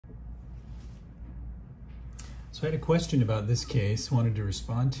So I had a question about this case, wanted to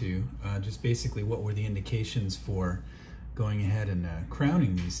respond to, just basically what were the indications for going ahead and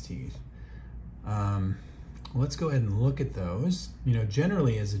crowning these teeth. Let's go ahead and look at those. You know,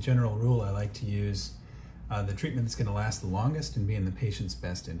 generally, as a general rule, I like to use the treatment that's going to last the longest and be in the patient's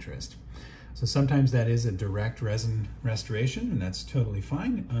best interest. So sometimes that is a direct resin restoration, and that's totally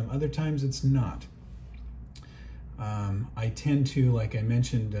fine. Other times it's not. I tend to, like I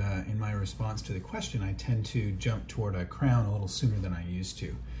mentioned in my response to the question, I tend to jump toward a crown a little sooner than I used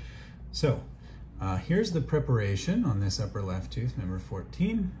to. So here's the preparation on this upper left tooth, number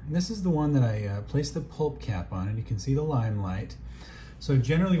 14. This is the one that I placed the pulp cap on, and you can see the limelight. So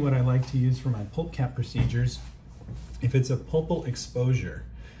generally what I like to use for my pulp cap procedures, if it's a pulpal exposure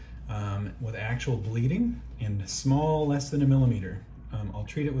with actual bleeding and small, less than a millimeter, I'll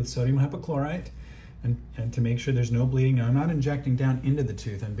treat it with sodium hypochlorite and to make sure there's no bleeding. Now I'm not injecting down into the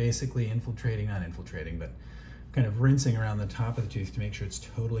tooth, I'm basically infiltrating, not infiltrating, but kind of rinsing around the top of the tooth to make sure it's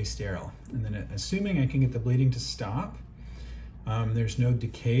totally sterile. And then assuming I can get the bleeding to stop, there's no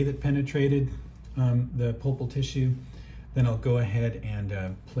decay that penetrated the pulpal tissue, then I'll go ahead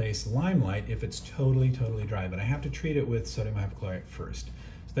and place limelight if it's totally dry, but I have to treat it with sodium hypochlorite first.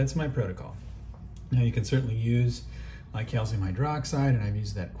 So that's my protocol. Now you can certainly use like calcium hydroxide, and I've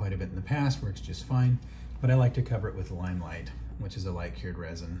used that quite a bit in the past, works just fine, but I like to cover it with limelight, which is a light cured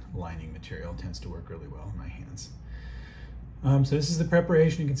resin lining material, tends to work really well in my hands. So this is the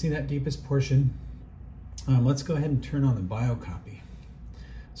preparation. You can see that deepest portion. Let's go ahead and turn on the biocopy.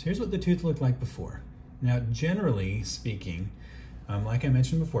 So here's what the tooth looked like before. Now, generally speaking, like I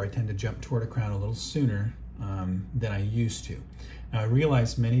mentioned before, I tend to jump toward a crown a little sooner than I used to. Now, I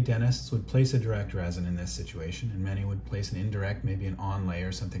realize many dentists would place a direct resin in this situation, and many would place an indirect, maybe an onlay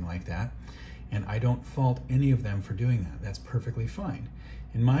or something like that. And I don't fault any of them for doing that. That's perfectly fine.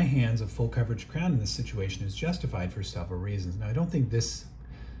 In my hands, a full coverage crown in this situation is justified for several reasons. Now, I don't think this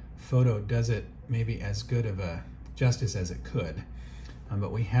photo does it maybe as good of a justice as it could,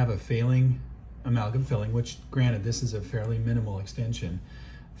 but we have a failing amalgam filling, which granted, this is a fairly minimal extension,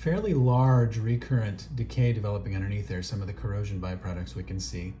 fairly large recurrent decay developing underneath there, some of the corrosion byproducts we can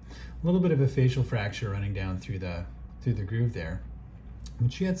see. A little bit of a facial fracture running down through the groove there.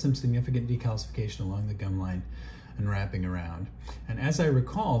 But she had some significant decalcification along the gum line and wrapping around. And as I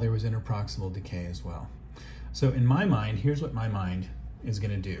recall, there was interproximal decay as well. So in my mind, here's what my mind is going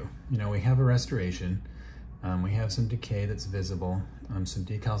to do. You know, we have a restoration, we have some decay that's visible, some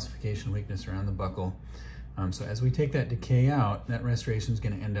decalcification weakness around the buccal. So as we take that decay out, that restoration is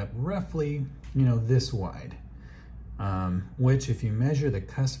going to end up roughly, you know, this wide. Which if you measure the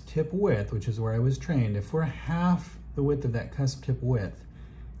cusp tip width, which is where I was trained, if we're half the width of that cusp tip width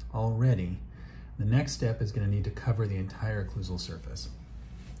already, the next step is going to need to cover the entire occlusal surface.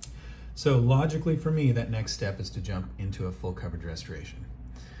 So logically for me, that next step is to jump into a full coverage restoration.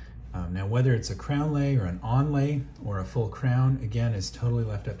 Now whether it's a crown lay or an onlay or a full crown, again, is totally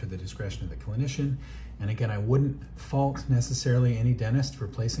left up to the discretion of the clinician. And again, I wouldn't fault necessarily any dentist for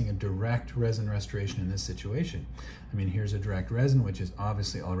placing a direct resin restoration in this situation. I mean, here's a direct resin, which is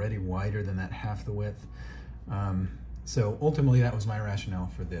obviously already wider than that half the width. So ultimately, that was my rationale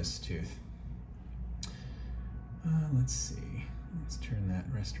for this tooth. Let's see, let's turn that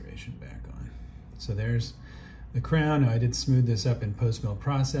restoration back on. So there's the crown. Now, I did smooth this up in post-mill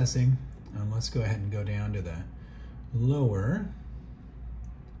processing. Let's go ahead and go down to the lower,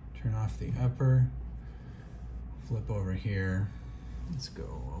 turn off the upper, flip over here, let's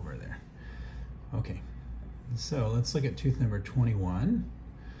go over there. Okay, so let's look at tooth number 21.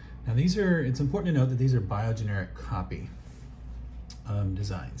 Now these are, it's important to note that these are biogeneric copy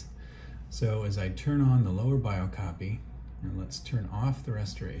designs. So as I turn on the lower biocopy, and let's turn off the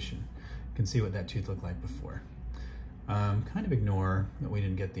restoration, you can see what that tooth looked like before. Kind of ignore that we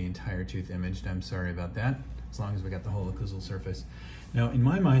didn't get the entire tooth imaged, I'm sorry about that, as long as we got the whole occlusal surface. Now in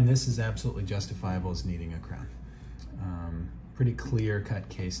my mind, this is absolutely justifiable as needing a crown. Pretty clear cut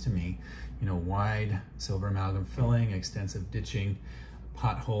case to me. You know, wide silver amalgam filling, extensive ditching,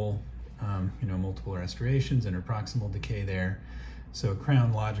 pothole, you know, multiple restorations, interproximal decay there. So a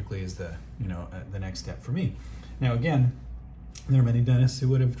crown logically is the, you know, the next step for me. Now again, there are many dentists who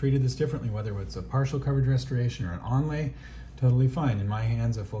would have treated this differently, whether it's a partial coverage restoration or an onlay, totally fine. In my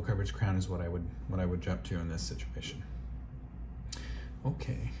hands, a full coverage crown is what I would jump to in this situation.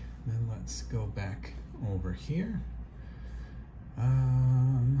 Okay, then let's go back over here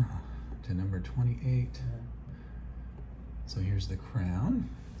to number 28. So here's the crown.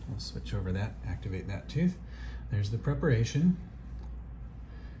 We'll switch over that, activate that tooth. There's the preparation.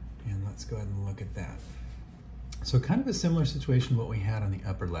 And let's go ahead and look at that. So kind of a similar situation to what we had on the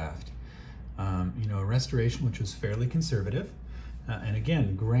upper left. you know, a restoration which was fairly conservative. And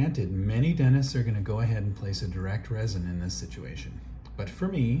again, granted, many dentists are going to go ahead and place a direct resin in this situation. But for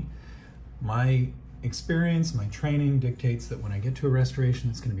me, my experience, my training dictates that when I get to a restoration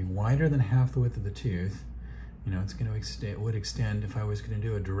that's going to be wider than half the width of the tooth, you know, it's going to extend, would extend if I was going to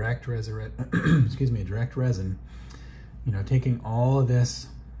do a direct resin, a direct resin, you know, taking all of this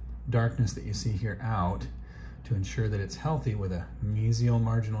darkness that you see here out to ensure that it's healthy with a mesial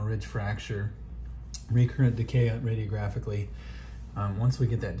marginal ridge fracture, recurrent decay radiographically. Once we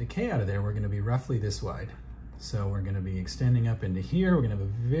get that decay out of there, we're going to be roughly this wide. So we're going to be extending up into here. We're going to have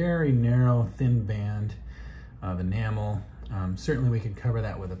a very narrow, thin band of enamel. Certainly we could cover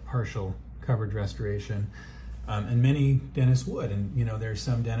that with a partial coverage restoration. And many dentists would. And you know, there's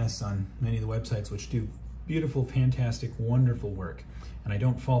some dentists on many of the websites which do beautiful, fantastic, wonderful work. And I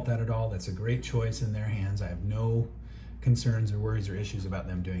don't fault that at all. That's a great choice in their hands. I have no concerns or worries or issues about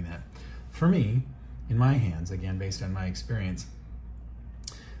them doing that. For me, in my hands, again, based on my experience,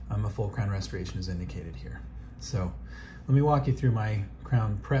 a full crown restoration is indicated here. So let me walk you through my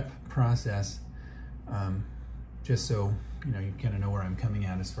crown prep process, just so you know, you kind of know where I'm coming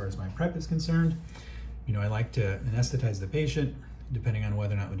at as far as my prep is concerned. You know, I like to anesthetize the patient. Depending on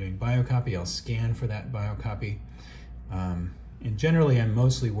whether or not we're doing biocopy, I'll scan for that biocopy. And generally, I'm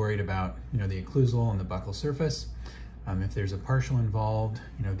mostly worried about, you know, the occlusal and the buccal surface. If there's a partial involved,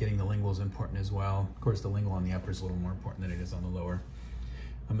 you know, getting the lingual is important as well. Of course, the lingual on the upper is a little more important than it is on the lower.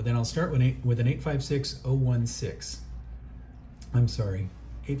 But then I'll start with an 856-016. I'm sorry,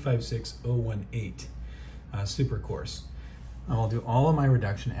 856-018 super course. I'll do all of my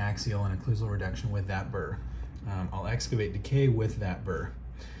reduction, axial and occlusal reduction with that burr. I'll excavate decay with that burr.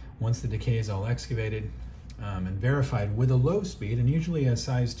 Once the decay is all excavated and verified with a low speed, and usually a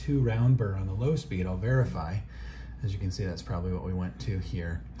size 2 round burr on the low speed, I'll verify. As you can see, that's probably what we went to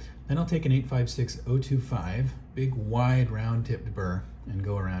here. Then I'll take an 856-025, big wide round tipped burr, and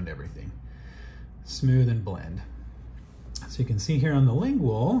go around everything. Smooth and blend. So you can see here on the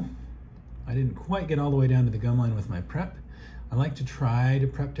lingual, I didn't quite get all the way down to the gum line with my prep. I like to try to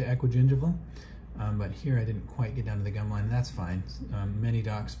prep to equigingival, but here I didn't quite get down to the gum line. That's fine. Many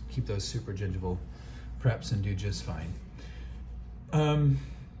docs keep those supragingival preps and do just fine.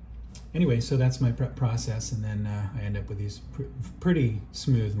 Anyway, so that's my prep process, and then I end up with these pretty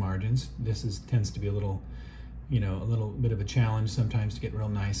smooth margins. This tends to be a little, you know, a little bit of a challenge sometimes to get real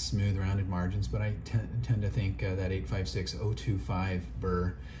nice, smooth, rounded margins, but I tend to think that 856-025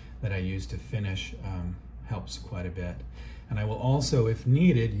 burr that I use to finish helps quite a bit. And I will also, if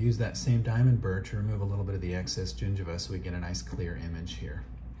needed, use that same diamond burr to remove a little bit of the excess gingiva so we get a nice clear image here.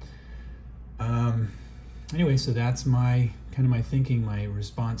 Anyway, so that's my kind of my thinking, my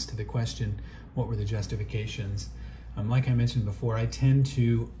response to the question, what were the justifications? Like I mentioned before, I tend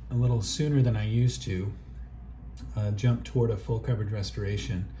to, a little sooner than I used to, jump toward a full coverage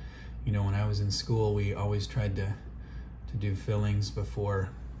restoration. You know, when I was in school, we always tried to do fillings before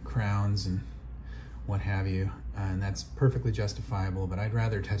crowns and what have you, and that's perfectly justifiable, but I'd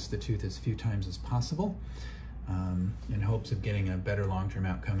rather touch the tooth as few times as possible in hopes of getting a better long-term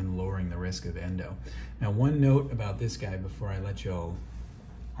outcome and lowering the risk of endo. Now, one note about this guy before I let you all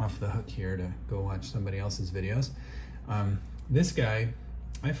off the hook here to go watch somebody else's videos. This guy,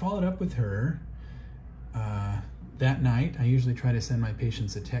 I followed up with her that night. I usually try to send my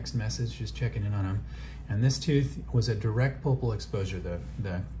patients a text message just checking in on them, and this tooth was a direct pulpal exposure.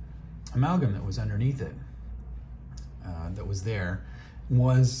 The amalgam that was underneath it, that was there,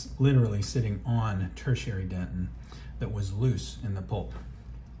 was literally sitting on tertiary dentin that was loose in the pulp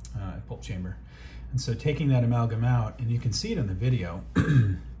chamber. And so taking that amalgam out, and you can see it in the video,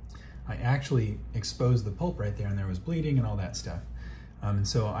 I actually exposed the pulp right there, and there was bleeding and all that stuff. And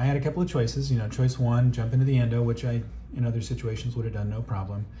so I had a couple of choices. You know, choice 1, jump into the endo, which I, in other situations, would have done no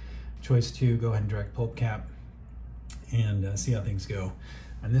problem. Choice 2, go ahead and direct pulp cap and see how things go.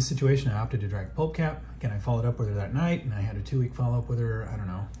 In this situation, I opted to direct pulp cap. Again, I followed up with her that night, and I had a 2-week follow-up with her, I don't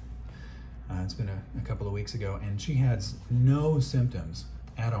know, it's been a couple of weeks ago, and she has no symptoms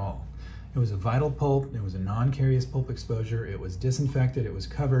at all. It was a vital pulp, it was a non-carious pulp exposure, it was disinfected, it was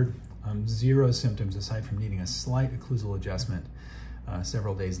covered, 0 symptoms aside from needing a slight occlusal adjustment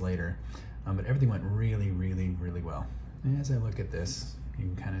several days later. But everything went really, really, really well. And as I look at this, you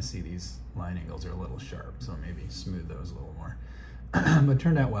can kind of see these line angles are a little sharp, so maybe smooth those a little more. But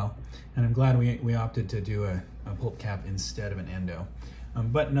turned out well, and I'm glad we opted to do a pulp cap instead of an endo.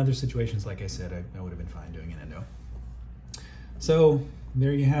 But in other situations, like I said, I would have been fine doing an endo. So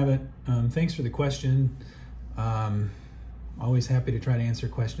there you have it. Thanks for the question. Always happy to try to answer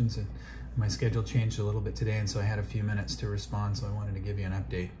questions. My schedule changed a little bit today, and so I had a few minutes to respond, so I wanted to give you an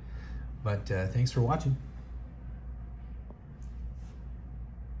update. But thanks for watching.